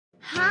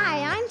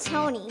Hi, I'm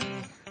Tony.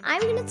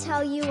 I'm going to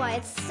tell you why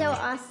it's so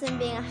awesome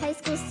being a high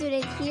school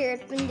student here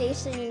at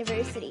Foundation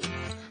University.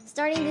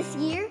 Starting this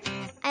year,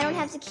 I don't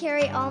have to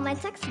carry all my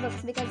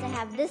textbooks because I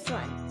have this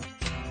one.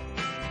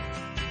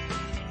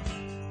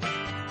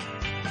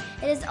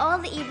 It is all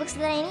the ebooks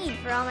that I need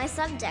for all my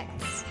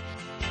subjects.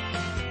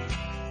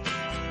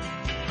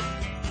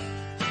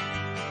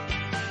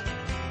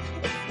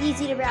 It's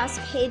easy to browse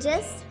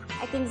pages,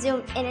 I can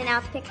zoom in and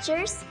out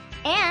pictures,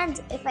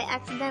 and if I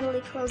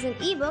accidentally close an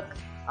ebook,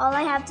 all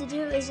I have to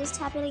do is just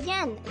tap it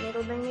again and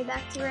it'll bring me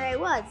back to where I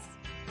was.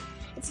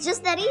 It's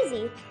just that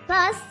easy.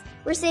 Plus,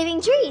 we're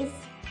saving trees.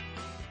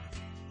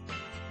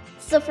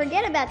 So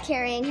forget about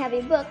carrying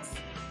heavy books.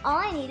 All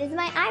I need is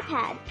my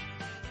iPad.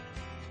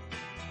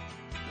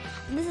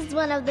 This is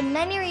one of the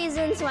many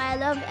reasons why I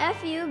love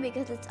FU,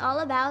 because it's all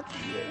about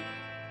you.